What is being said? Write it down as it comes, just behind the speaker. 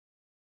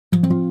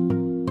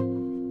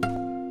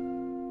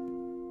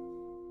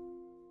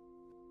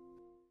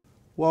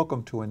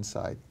Welcome to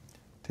Insight.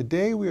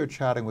 Today we are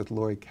chatting with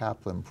Lori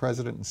Kaplan,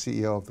 President and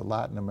CEO of the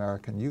Latin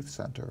American Youth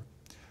Center.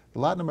 The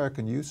Latin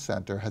American Youth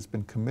Center has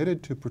been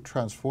committed to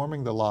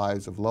transforming the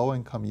lives of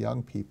low-income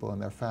young people and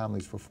their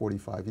families for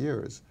 45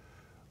 years.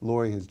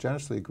 Lori has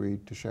generously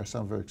agreed to share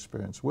some of her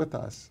experience with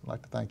us. I'd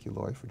like to thank you,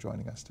 Lori, for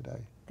joining us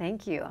today.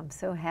 Thank you. I'm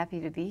so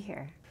happy to be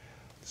here.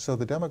 So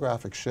the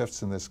demographic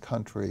shifts in this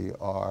country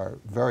are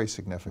very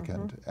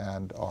significant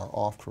and are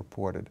oft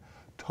reported.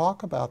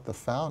 Talk about the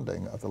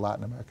founding of the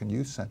Latin American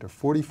Youth Center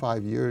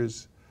 45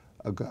 years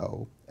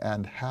ago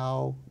and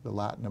how the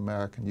Latin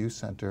American Youth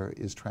Center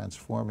is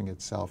transforming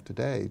itself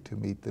today to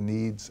meet the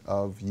needs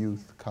of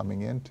youth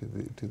coming into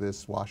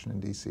this Washington,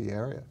 D.C.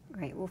 area.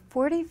 Great. Well,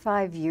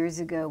 45 years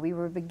ago, we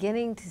were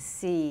beginning to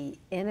see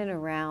in and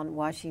around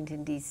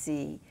Washington,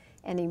 D.C.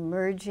 an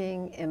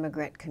emerging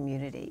immigrant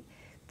community.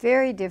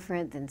 Very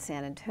different than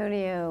San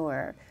Antonio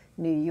or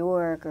New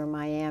York or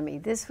Miami.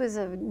 This was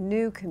a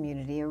new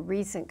community, a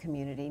recent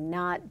community,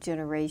 not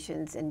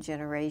generations and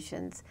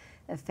generations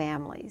of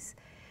families.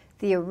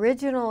 The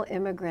original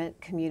immigrant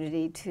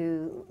community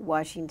to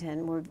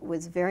Washington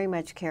was very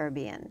much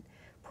Caribbean.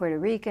 Puerto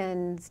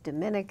Ricans,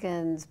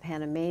 Dominicans,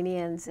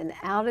 Panamanians, and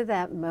out of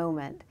that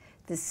moment,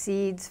 the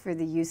seeds for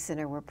the youth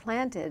center were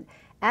planted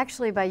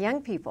actually by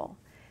young people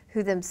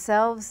who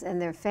themselves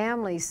and their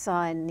families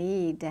saw a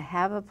need to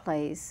have a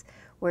place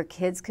where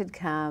kids could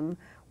come,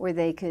 where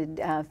they could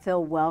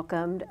feel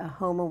welcomed, a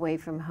home away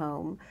from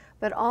home,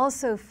 but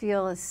also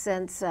feel a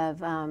sense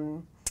of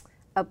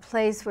a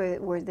place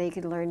where they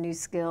could learn new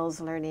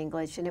skills, learn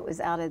English. And it was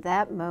out of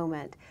that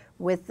moment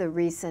with the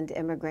recent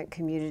immigrant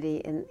community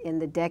in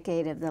the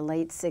decade of the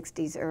late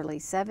 60s, early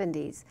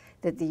 70s,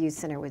 that the Youth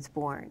Center was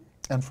born.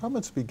 And from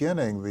its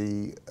beginning,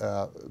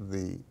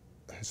 the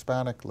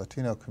Hispanic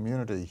Latino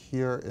community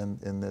here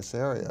in this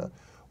area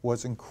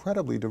was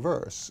incredibly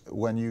diverse.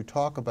 When you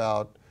talk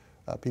about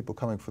people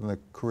coming from the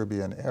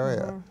Caribbean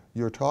area,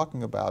 you're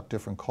talking about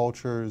different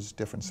cultures,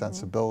 different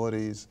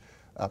sensibilities,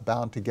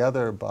 bound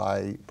together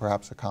by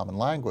perhaps a common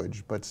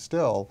language, but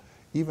still,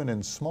 even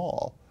in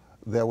small,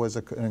 there was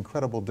an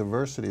incredible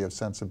diversity of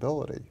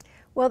sensibility.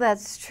 Well,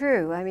 that's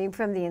true. I mean,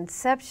 from the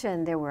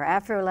inception, there were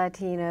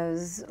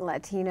Afro-Latinos,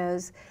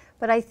 Latinos,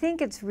 but I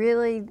think it's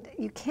really,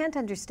 you can't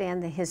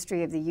understand the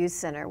history of the Youth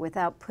Center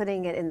without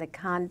putting it in the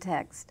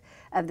context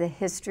of the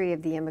history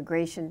of the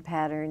immigration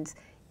patterns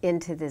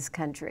into this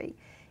country.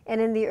 And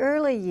in the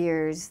early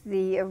years,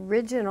 the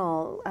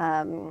original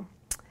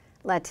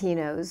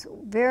Latinos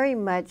very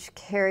much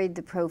carried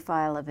the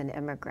profile of an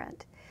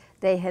immigrant.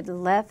 They had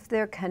left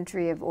their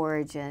country of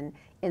origin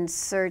in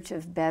search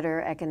of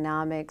better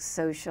economic,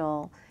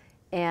 social,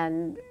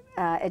 and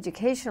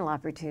educational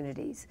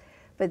opportunities.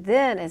 But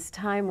then as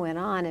time went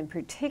on, and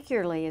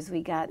particularly as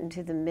we got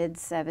into the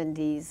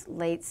mid-70s,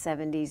 late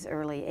 70s,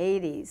 early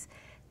 80s,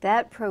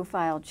 that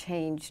profile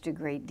changed a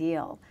great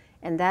deal.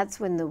 And that's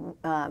when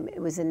it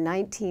was in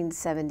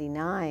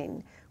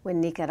 1979 when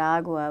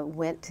Nicaragua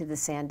went to the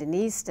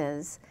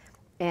Sandinistas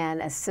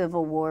and a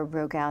civil war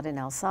broke out in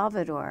El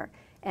Salvador.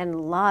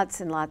 And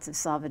lots of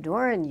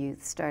Salvadoran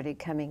youth started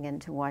coming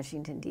into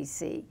Washington,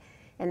 D.C.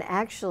 And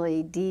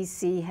actually,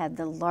 D.C. had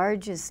the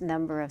largest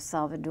number of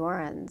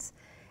Salvadorans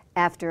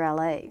after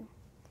L.A.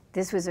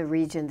 This was a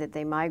region that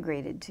they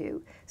migrated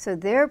to. So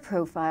their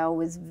profile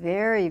was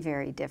very,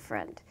 very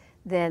different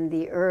than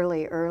the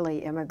early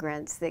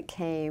immigrants that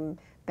came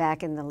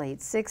back in the late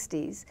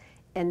 60s.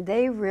 And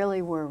they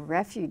really were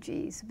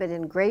refugees, but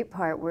in great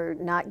part were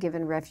not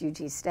given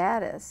refugee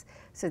status.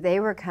 So they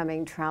were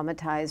coming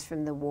traumatized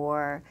from the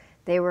war.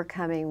 They were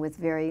coming with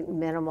very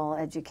minimal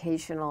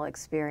educational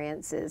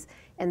experiences.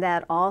 And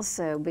that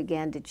also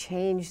began to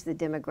change the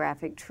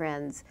demographic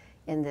trends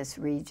in this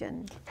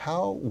region.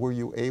 How were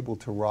you able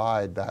to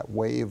ride that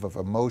wave of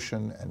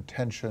emotion and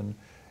tension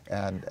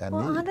and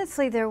well, need?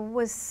 Honestly, there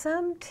was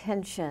some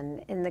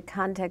tension in the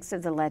context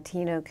of the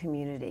Latino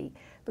community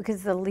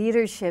because the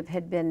leadership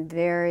had been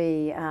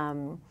very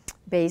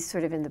based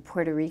sort of in the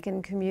Puerto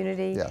Rican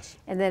community. Yes.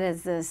 And then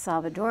as the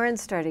Salvadorans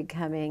started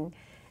coming,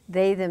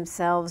 they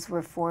themselves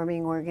were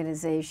forming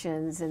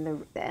organizations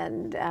and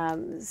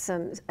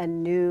a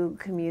new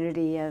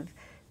community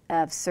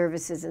of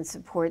services and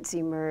supports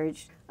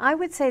emerged. I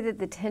would say that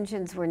the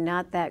tensions were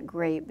not that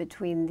great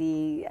between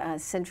the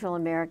Central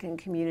American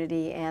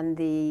community and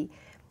the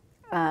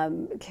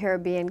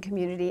Caribbean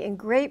community, in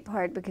great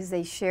part because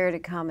they shared a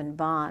common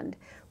bond,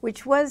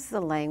 which was the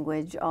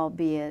language,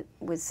 albeit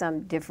with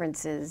some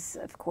differences,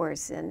 of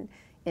course, in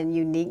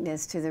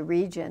uniqueness to the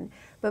region.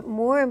 But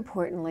more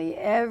importantly,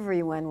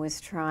 everyone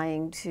was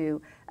trying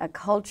to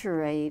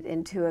acculturate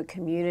into a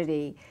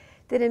community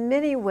that in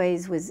many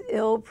ways was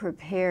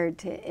ill-prepared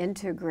to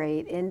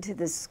integrate into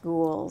the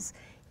schools,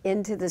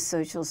 into the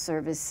social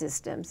service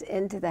systems,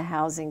 into the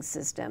housing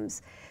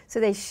systems. So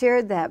they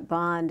shared that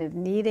bond of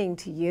needing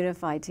to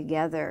unify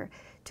together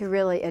to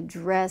really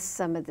address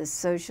some of the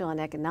social and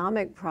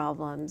economic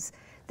problems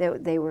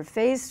that they were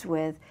faced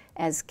with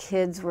as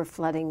kids were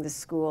flooding the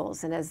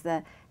schools and as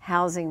the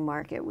housing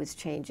market was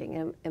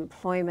changing,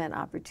 employment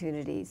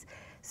opportunities.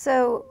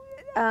 So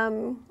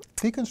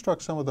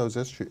deconstruct some of those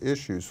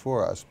issues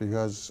for us,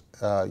 because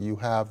you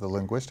have the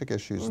linguistic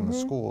issues in the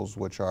schools,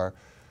 which are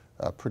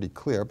pretty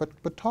clear,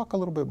 but talk a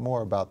little bit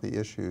more about the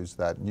issues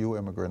that new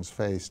immigrants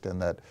faced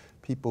and that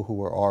people who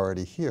were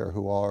already here,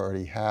 who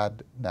already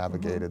had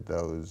navigated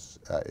those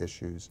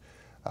issues,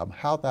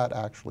 how that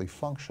actually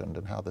functioned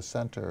and how the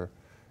center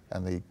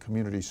and the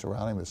community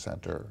surrounding the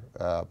center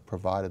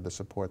provided the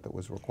support that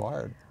was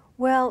required.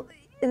 Well,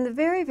 in the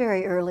very,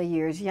 very early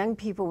years, young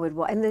people would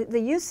walk, and the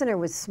youth center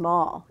was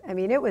small. I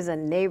mean, it was a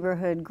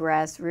neighborhood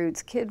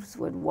grassroots. Kids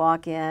would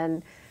walk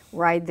in,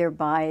 ride their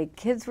bike.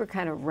 Kids were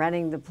kind of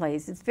running the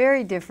place. It's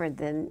very different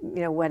than,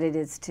 you know, what it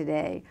is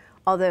today,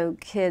 although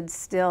kids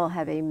still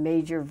have a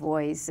major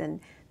voice, and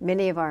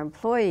many of our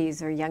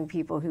employees are young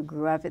people who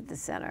grew up at the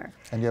center.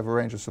 And you have a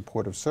range of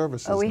supportive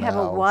services now. Oh, we have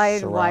a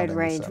wide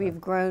range. We've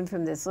grown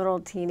from this little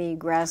teeny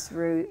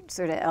grassroots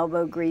sort of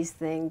elbow grease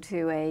thing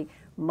to a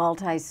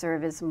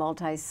multi-service,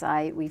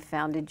 multi-site. We've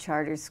founded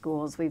charter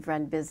schools. We've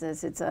run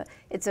business. It's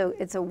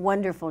a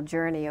wonderful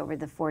journey over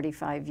the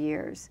 45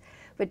 years.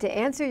 But to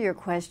answer your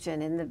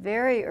question, in the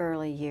very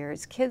early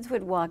years, kids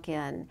would walk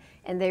in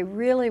and they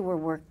really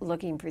were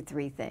looking for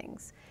three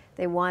things.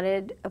 They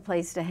wanted a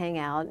place to hang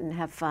out and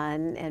have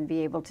fun and be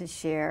able to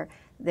share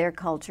their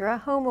culture, a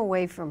home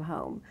away from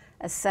home,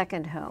 a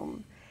second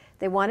home.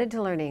 They wanted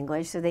to learn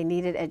English, so they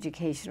needed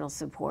educational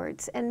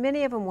supports, and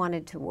many of them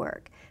wanted to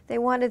work. They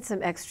wanted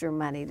some extra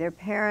money. Their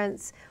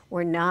parents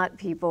were not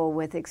people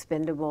with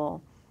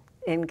expendable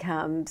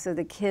income, so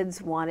the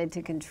kids wanted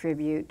to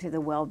contribute to the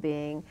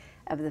well-being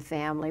of the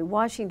family.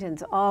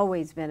 Washington's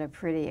always been a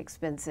pretty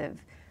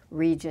expensive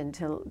region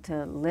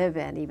to live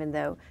in, even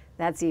though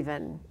that's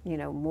even, you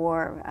know,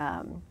 more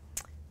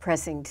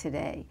pressing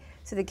today.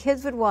 So the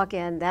kids would walk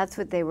in, that's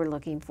what they were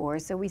looking for.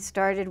 So we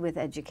started with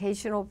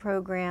educational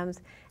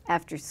programs,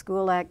 after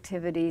school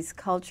activities,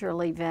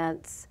 cultural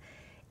events.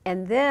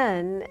 And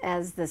then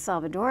as the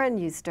Salvadoran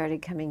youth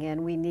started coming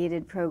in, we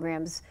needed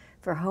programs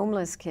for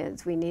homeless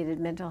kids. We needed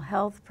mental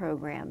health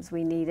programs.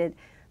 We needed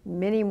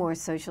many more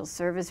social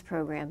service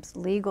programs,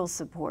 legal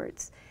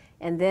supports.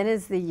 And then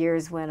as the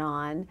years went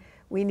on,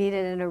 we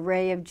needed an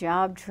array of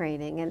job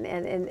training. And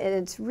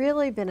it's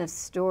really been a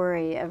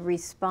story of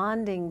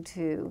responding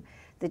to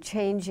the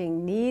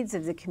changing needs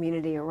of the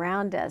community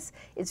around us.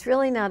 It's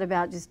really not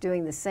about just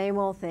doing the same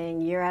old thing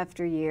year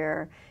after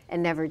year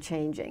and never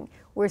changing.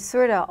 We're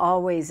sort of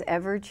always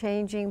ever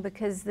changing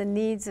because the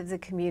needs of the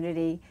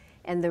community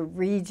and the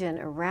region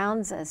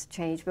around us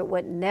change, but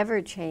what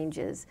never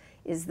changes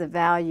is the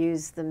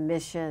values, the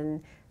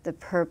mission, the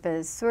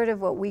purpose, sort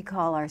of what we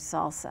call our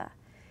salsa.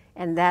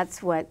 And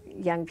that's what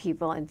young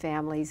people and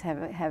families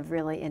have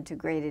really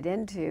integrated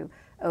into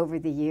over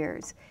the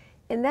years.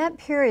 In that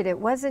period, it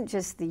wasn't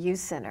just the youth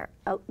center.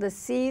 The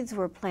seeds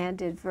were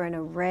planted for an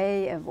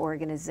array of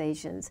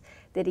organizations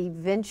that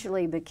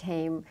eventually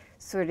became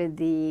sort of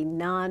the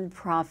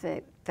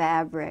nonprofit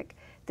fabric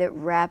that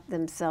wrapped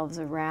themselves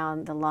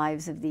around the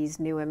lives of these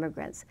new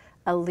immigrants.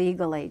 A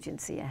legal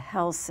agency, a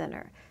health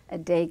center, a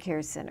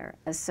daycare center,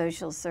 a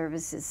social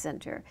services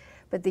center.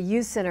 But the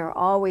youth center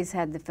always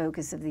had the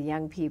focus of the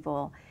young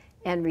people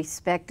and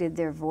respected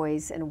their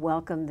voice and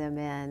welcomed them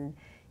in.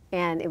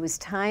 And it was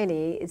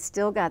tiny. It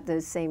still got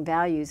those same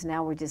values.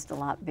 Now we're just a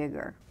lot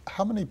bigger.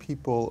 How many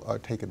people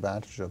take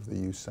advantage of the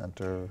youth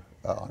center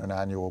on an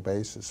annual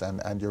basis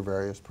and your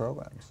various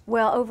programs?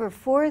 Well, over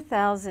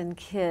 4,000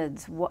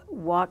 kids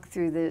walk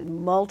through the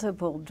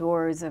multiple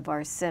doors of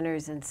our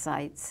centers and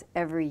sites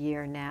every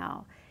year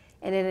now.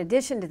 And in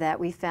addition to that,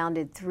 we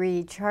founded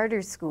 3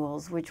 charter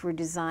schools which were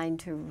designed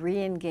to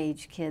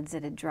re-engage kids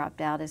that had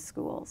dropped out of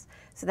schools.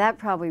 So that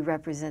probably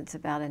represents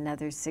about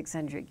another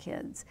 600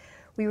 kids.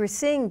 We were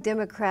seeing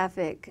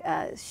demographic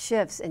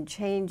shifts and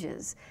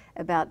changes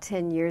about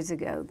 10 years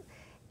ago.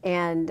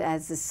 And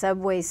as the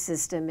subway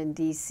system in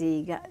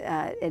DC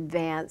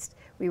advanced,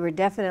 we were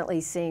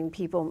definitely seeing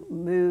people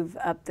move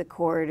up the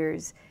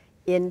corridors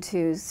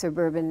into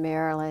suburban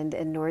Maryland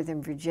and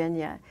Northern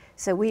Virginia.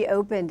 So we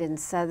opened in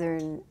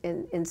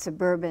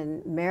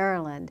suburban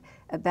Maryland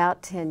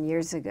about 10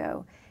 years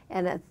ago.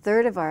 And a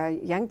third of our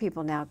young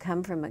people now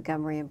come from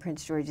Montgomery and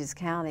Prince George's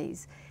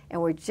counties. And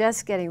we're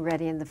just getting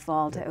ready in the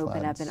fall to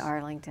open up in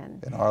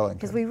Arlington. In Arlington.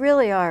 Because we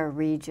really are a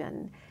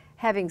region.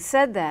 Having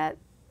said that,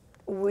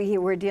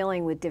 we're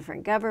dealing with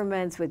different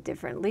governments, with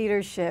different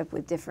leadership,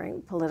 with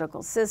different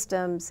political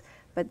systems,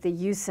 but the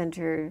youth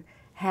center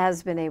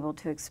has been able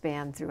to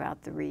expand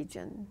throughout the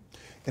region.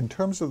 In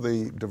terms of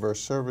the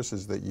diverse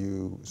services that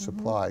you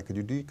supply, could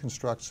you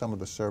deconstruct some of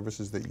the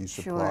services that you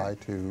supply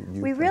to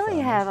youth? We really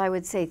have, I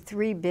would say,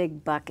 3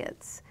 big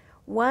buckets.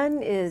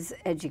 One is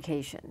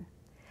education.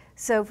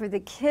 So for the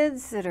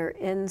kids that are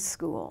in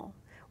school,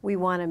 we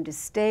want them to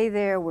stay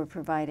there. We're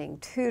providing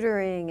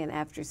tutoring and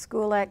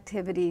after-school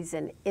activities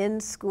and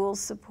in-school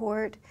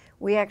support.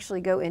 We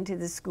actually go into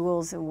the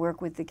schools and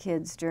work with the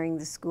kids during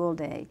the school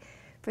day.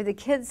 For the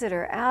kids that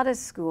are out of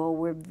school,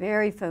 we're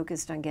very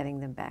focused on getting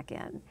them back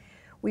in.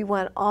 We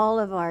want all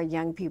of our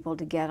young people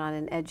to get on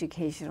an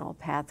educational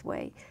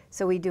pathway.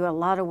 So we do a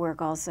lot of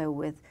work also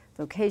with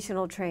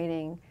vocational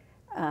training,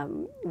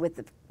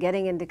 with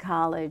getting into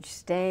college,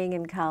 staying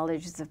in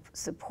college, the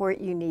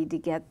support you need to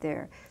get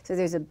there. So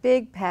there's a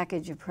big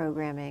package of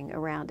programming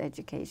around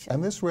education.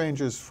 And this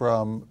ranges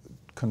from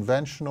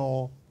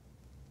conventional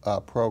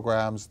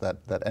programs that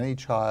any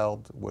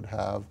child would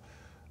have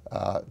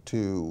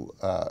to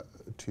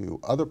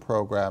other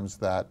programs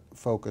that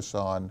focus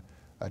on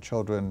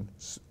children,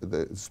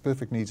 the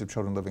specific needs of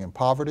children living in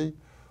poverty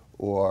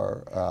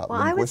or well,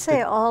 I would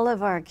say all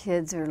of our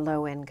kids are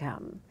low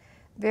income.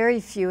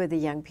 Very few of the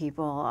young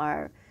people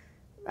are,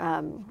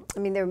 I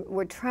mean,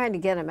 we're trying to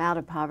get them out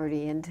of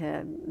poverty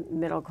into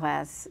middle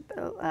class,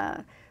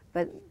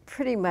 but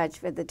pretty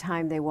much at the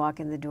time they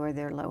walk in the door,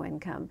 they're low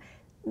income.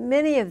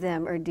 Many of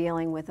them are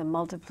dealing with a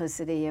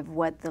multiplicity of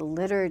what the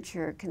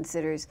literature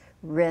considers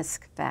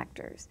risk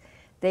factors.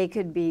 They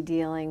could be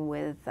dealing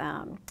with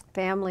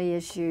family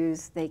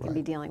issues, they can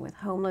be dealing with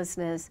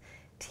homelessness,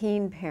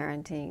 teen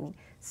parenting,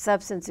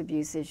 substance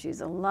abuse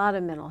issues, a lot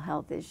of mental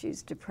health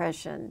issues,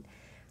 depression,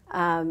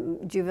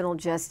 juvenile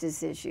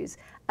justice issues.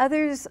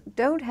 Others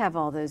don't have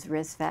all those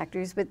risk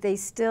factors, but they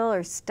still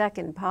are stuck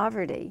in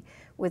poverty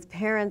with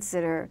parents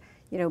that are,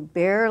 you know,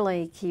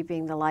 barely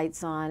keeping the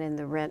lights on and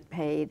the rent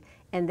paid,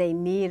 and they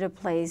need a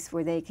place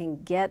where they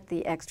can get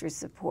the extra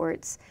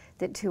supports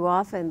that too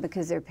often,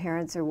 because their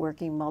parents are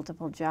working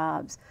multiple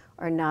jobs,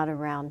 are not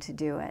around to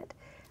do it.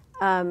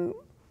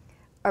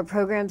 Our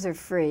programs are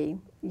free,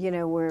 you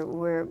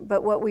know,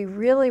 but what we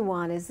really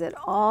want is that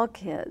all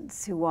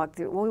kids who walk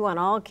through, well, we want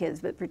all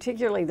kids, but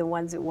particularly the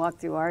ones that walk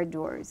through our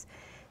doors,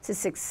 to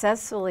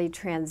successfully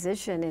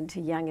transition into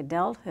young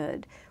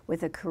adulthood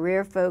with a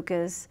career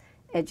focus,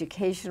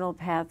 educational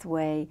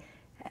pathway,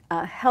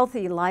 a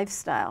healthy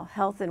lifestyle,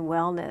 health and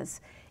wellness,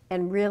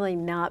 and really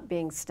not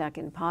being stuck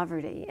in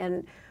poverty.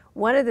 And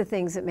one of the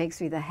things that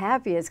makes me the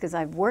happiest, because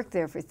I've worked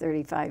there for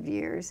 35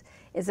 years,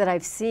 is that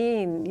I've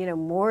seen, you know,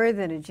 more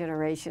than a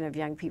generation of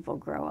young people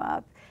grow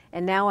up.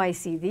 And now I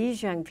see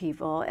these young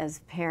people as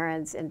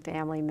parents and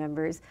family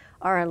members.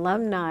 Our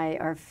alumni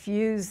are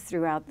fused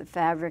throughout the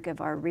fabric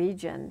of our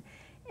region.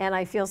 And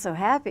I feel so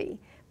happy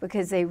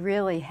because they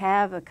really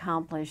have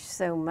accomplished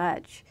so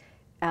much,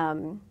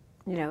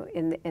 you know,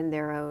 in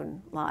their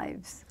own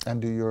lives.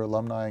 And do your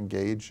alumni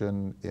engage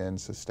in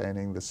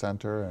sustaining the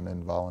center and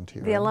in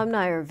volunteering? The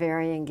alumni are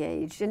very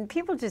engaged, and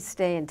people just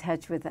stay in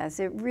touch with us.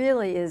 It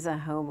really is a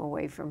home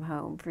away from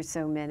home for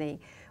so many.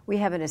 We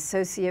have an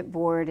associate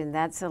board, and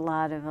that's a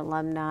lot of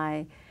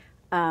alumni.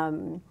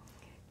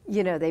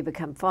 You know, they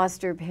become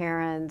foster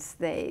parents,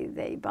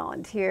 they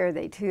volunteer,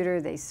 they tutor,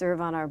 they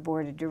serve on our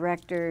board of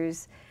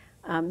directors.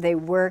 They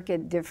work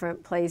at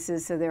different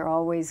places, so they're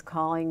always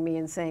calling me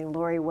and saying,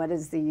 Lori, what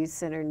does the youth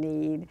center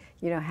need?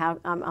 You know, how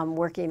I'm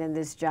working in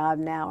this job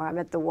now, or I'm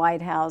at the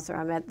White House, or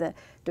I'm at the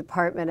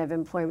Department of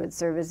Employment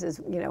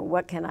Services, you know,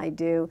 what can I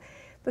do?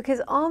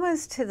 Because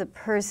almost to the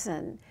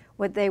person,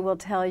 what they will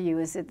tell you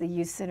is that the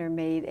youth center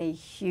made a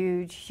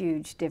huge,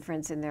 huge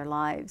difference in their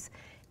lives.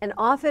 And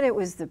often it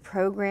was the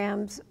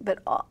programs, but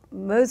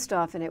most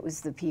often it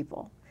was the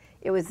people.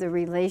 It was the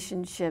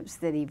relationships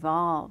that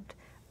evolved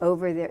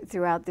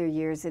throughout their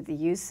years at the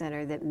youth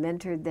center that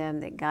mentored them,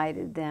 that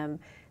guided them,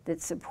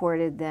 that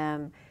supported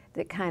them,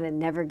 that kind of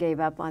never gave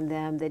up on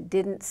them, that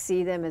didn't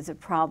see them as a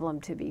problem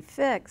to be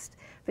fixed,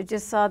 but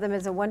just saw them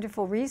as a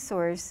wonderful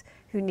resource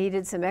who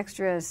needed some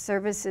extra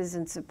services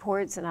and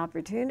supports and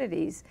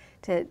opportunities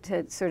to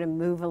sort of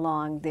move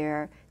along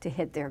there to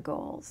hit their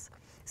goals.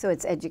 So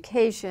it's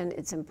education,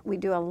 we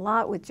do a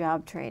lot with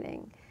job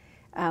training.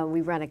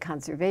 We run a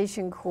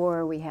conservation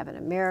corps, we have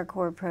an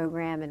AmeriCorps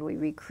program, and we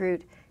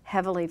recruit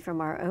heavily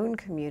from our own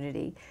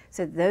community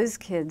so those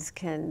kids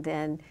can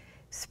then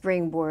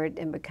springboard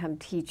and become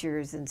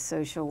teachers and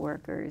social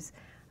workers.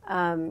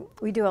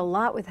 We do a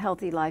lot with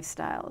healthy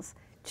lifestyles,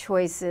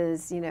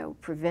 choices, you know,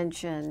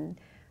 prevention,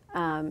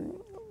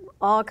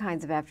 all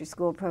kinds of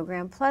after-school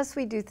programs. Plus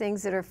we do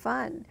things that are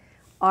fun,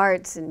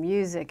 arts and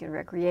music and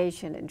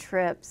recreation and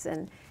trips,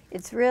 and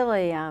it's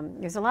really,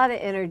 there's a lot of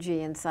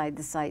energy inside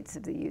the sites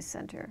of the youth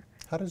center.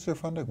 How does your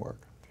funding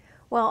work?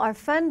 Well, our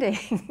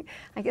funding,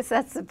 I guess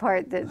that's the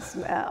part that's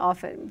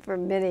often for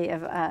many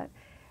of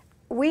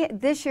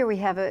this year we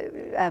have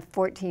a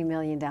 $14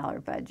 million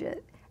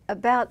budget.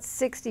 About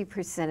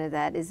 60% of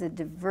that is a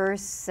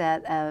diverse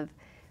set of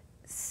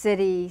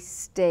city,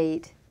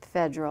 state,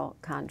 federal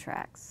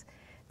contracts.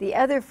 The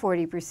other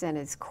 40%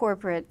 is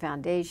corporate,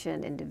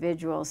 foundation,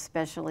 individual,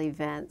 special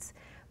events,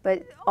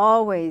 but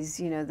always,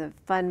 you know, the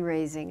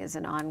fundraising is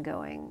an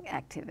ongoing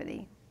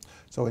activity.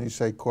 So when you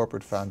say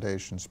corporate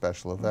foundation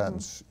special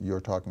events, you're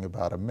talking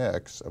about a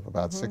mix of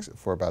about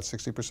for about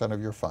 60%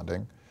 of your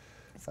funding,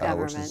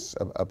 which is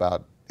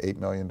about $8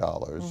 million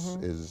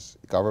is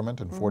government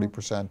and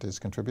 40% is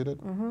contributed?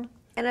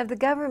 And of the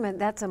government,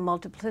 that's a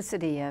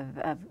multiplicity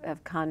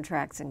of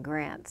contracts and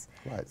grants.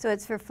 Right. So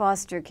it's for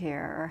foster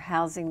care or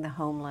housing the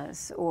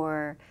homeless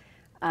or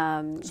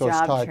So it's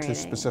job tied training.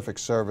 to specific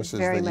services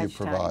Very that you much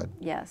provide. tied,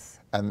 yes.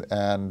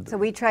 And So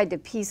we tried to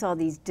piece all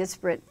these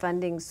disparate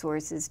funding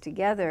sources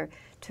together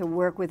to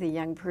work with a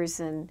young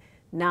person,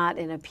 not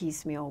in a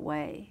piecemeal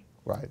way.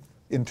 right.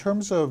 In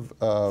terms of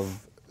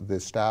the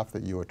staff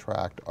that you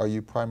attract, are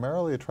you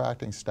primarily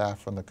attracting staff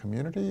from the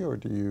community, or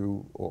do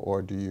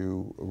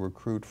you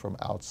recruit from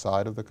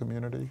outside of the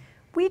community?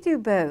 We do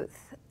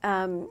both.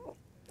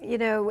 You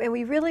know, and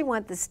we really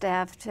want the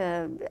staff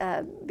to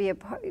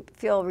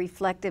feel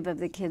reflective of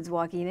the kids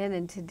walking in.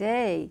 And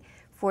today,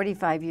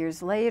 45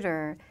 years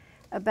later,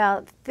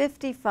 about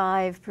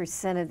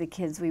 55% of the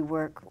kids we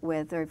work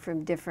with are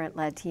from different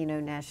Latino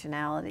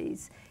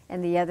nationalities,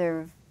 and the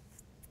other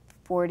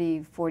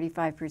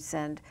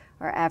 45%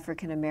 are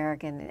African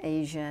American,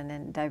 Asian,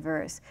 and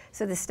diverse.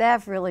 So the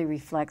staff really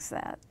reflects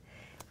that.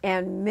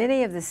 And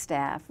many of the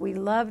staff, we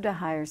love to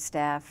hire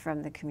staff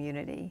from the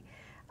community.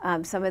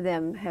 Some of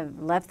them have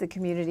left the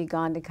community,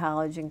 gone to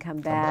college, and come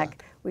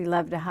back. We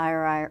love to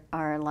hire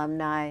our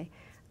alumni.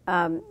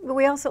 But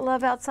we also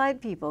love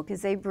outside people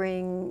because they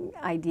bring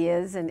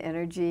ideas and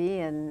energy.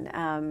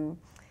 And,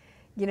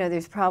 you know,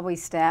 there's probably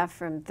staff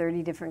from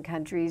 30 different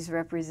countries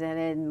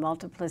represented,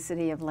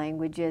 multiplicity of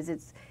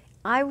languages.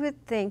 I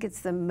would think it's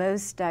the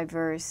most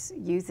diverse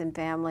youth and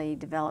family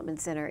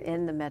development center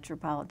in the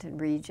metropolitan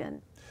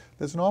region.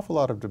 There's an awful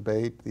lot of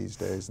debate these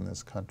days in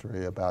this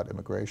country about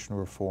immigration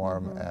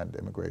reform and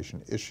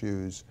immigration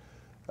issues.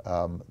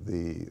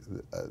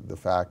 The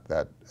fact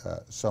that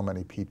so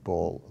many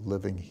people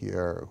living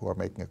here who are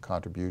making a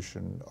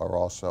contribution are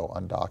also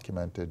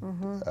undocumented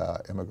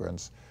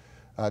immigrants.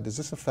 Does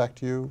this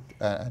affect you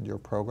and your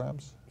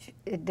programs?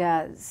 It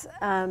does.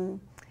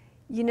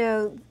 You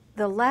know,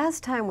 the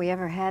last time we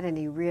ever had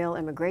any real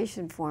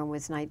immigration reform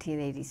was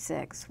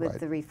 1986 with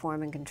the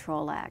Reform and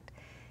Control Act.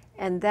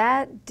 And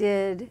that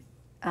did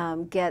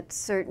get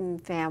certain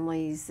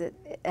families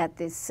at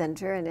this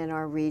center and in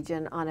our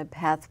region on a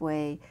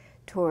pathway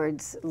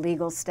towards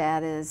legal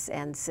status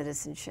and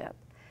citizenship.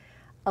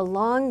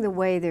 Along the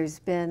way, there's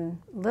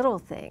been little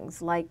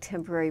things like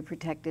temporary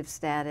protective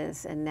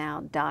status and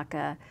now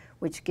DACA,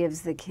 which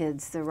gives the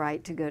kids the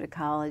right to go to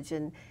college.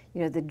 And,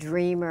 you know, the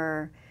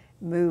Dreamer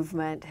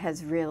movement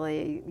has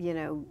really, you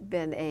know,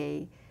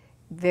 been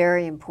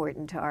very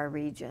important to our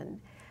region.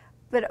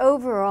 But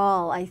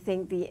overall, I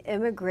think the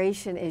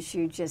immigration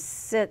issue just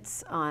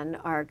sits on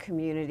our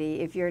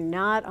community. If you're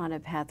not on a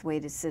pathway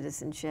to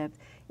citizenship,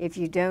 if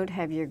you don't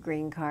have your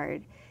green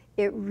card,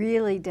 it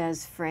really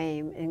does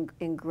frame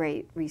in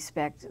great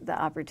respect the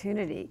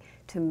opportunity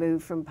to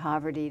move from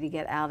poverty, to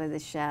get out of the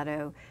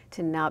shadow,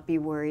 to not be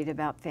worried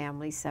about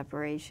family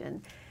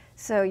separation.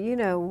 So, you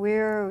know,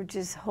 we're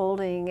just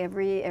holding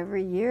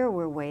every year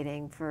we're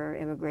waiting for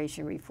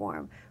immigration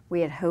reform. We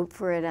had hoped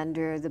for it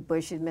under the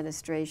Bush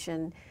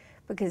administration,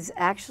 because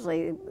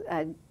actually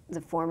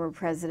the former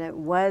president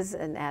was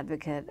an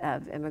advocate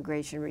of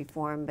immigration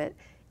reform, but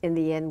in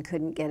the end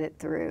couldn't get it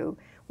through.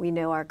 We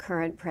know our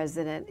current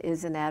president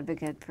is an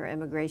advocate for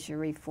immigration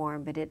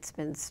reform, but it's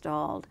been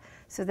stalled.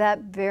 So that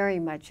very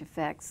much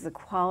affects the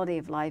quality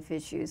of life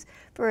issues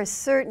for a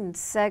certain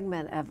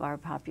segment of our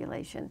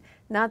population,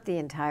 not the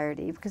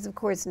entirety, because of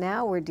course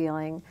now we're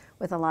dealing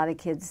with a lot of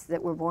kids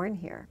that were born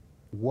here.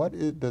 What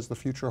does the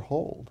future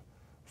hold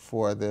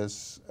for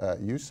this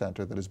youth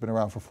center that has been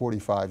around for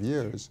 45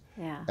 years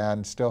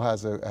and still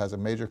has a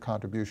major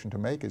contribution to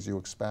make as you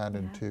expand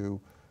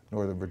into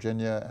Northern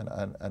Virginia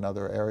and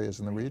other areas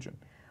in the region?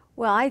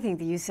 Well, I think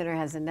the youth center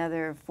has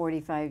another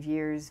 45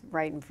 years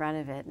right in front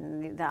of it,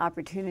 and the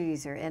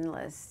opportunities are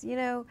endless. You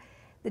know,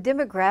 the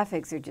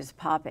demographics are just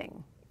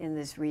popping in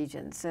this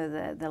region. So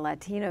the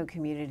Latino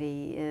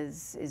community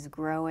is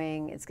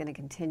growing, it's going to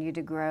continue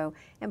to grow,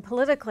 and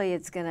politically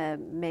it's going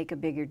to make a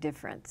bigger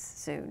difference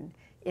soon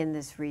in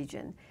this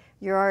region.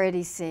 You're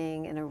already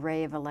seeing an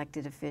array of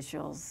elected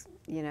officials,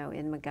 you know,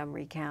 in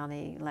Montgomery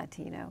County,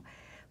 Latino.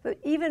 But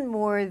even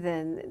more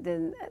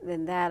than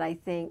that, I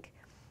think,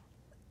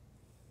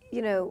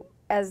 you know,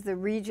 as the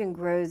region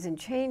grows and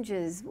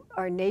changes,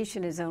 our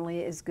nation is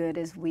only as good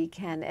as we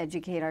can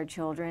educate our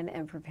children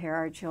and prepare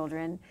our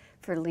children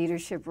for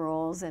leadership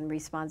roles and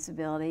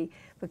responsibility,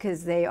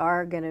 because they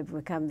are going to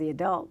become the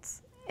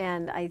adults.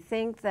 And I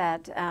think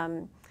that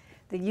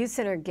the Youth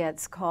Center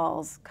gets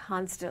calls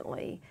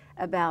constantly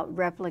about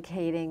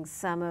replicating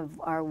some of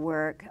our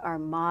work, our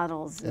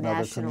models in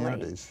nationally. Other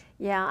communities.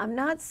 Yeah, I'm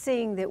not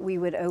saying that we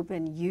would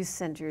open youth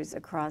centers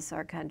across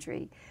our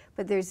country,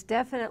 but there's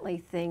definitely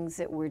things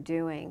that we're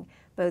doing,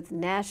 both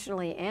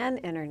nationally and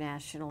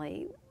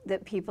internationally,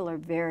 that people are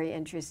very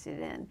interested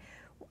in.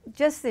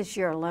 Just this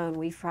year alone,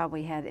 we've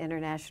probably had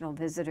international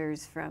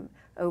visitors from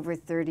over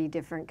 30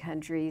 different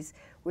countries.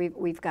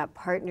 We've got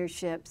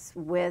partnerships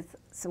with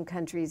some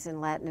countries in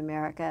Latin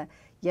America.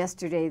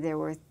 Yesterday, there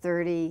were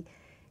 30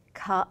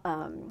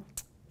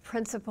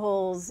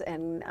 principals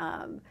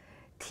and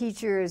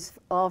teachers,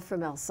 all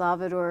from El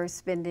Salvador,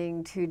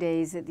 spending 2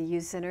 days at the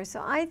youth center.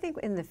 So I think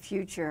in the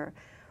future,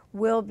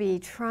 we'll be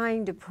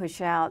trying to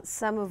push out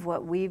some of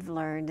what we've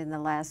learned in the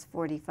last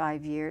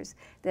 45 years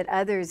that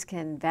others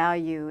can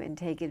value and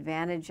take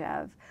advantage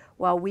of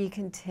while we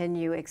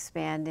continue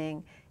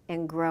expanding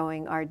and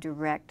growing our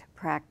direct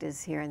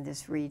practice here in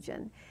this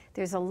region.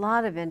 There's a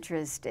lot of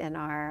interest in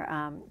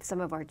our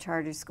some of our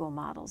charter school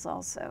models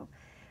also,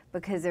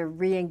 because they're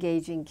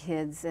re-engaging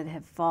kids that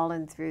have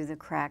fallen through the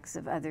cracks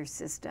of other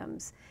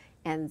systems.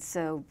 And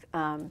so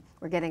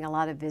we're getting a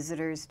lot of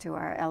visitors to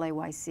our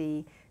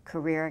LAYC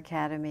Career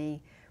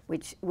Academy,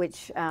 which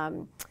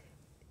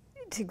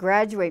to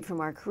graduate from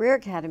our Career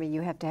Academy,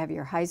 you have to have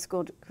your high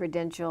school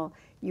credential,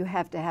 you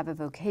have to have a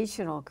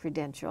vocational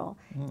credential,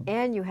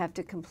 and you have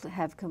to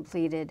have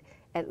completed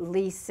at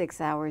least 6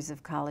 hours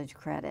of college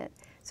credit.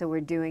 So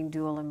we're doing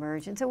dual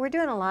immersion. So we're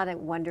doing a lot of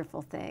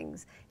wonderful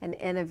things and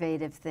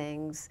innovative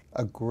things.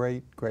 A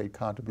great, great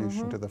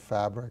contribution to the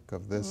fabric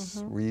of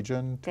this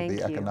region, to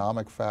the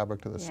economic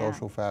fabric, to the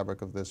social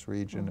fabric of this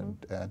region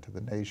and to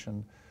the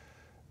nation.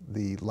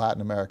 The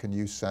Latin American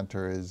Youth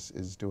Center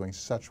is doing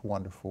such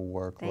wonderful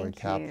work. Lori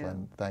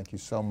Kaplan, thank you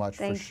so much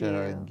for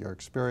sharing your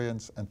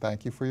experience, and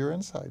thank you for your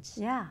insights.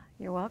 Yeah,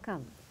 you're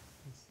welcome.